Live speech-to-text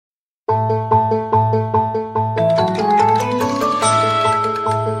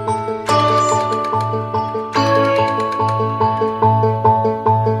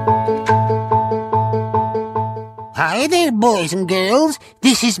boys and girls,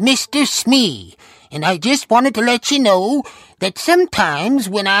 this is Mr. Smee, and I just wanted to let you know that sometimes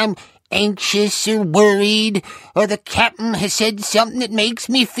when I'm anxious or worried, or the captain has said something that makes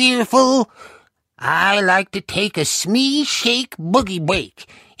me fearful, I like to take a Smee shake boogie break,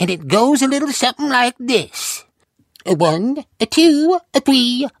 and it goes a little something like this. 1, 2,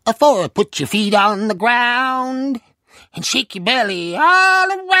 3, 4, put your feet on the ground and shake your belly all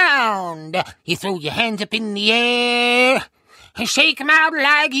around. You throw your hands up in the air and shake 'em out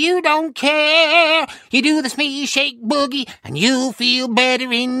like you don't care. You do the Smee shake boogie and you'll feel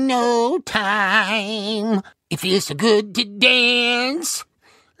better in no time. It feels so good to dance,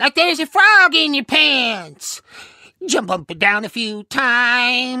 like there's a frog in your pants. Jump up and down a few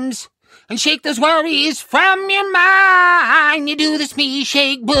times and shake those worries from your mind. You do the Smee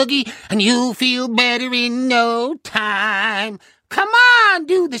shake boogie and you'll feel better in no time. Come on,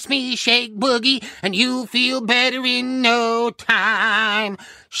 do the Smee shake boogie and you'll feel better in no time.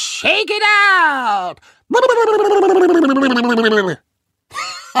 Shake it out.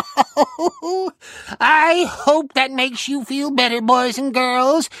 I hope that makes you feel better, boys and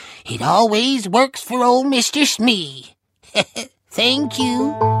girls. It always works for old Mr. Smee. Thank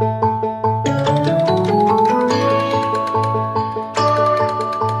you.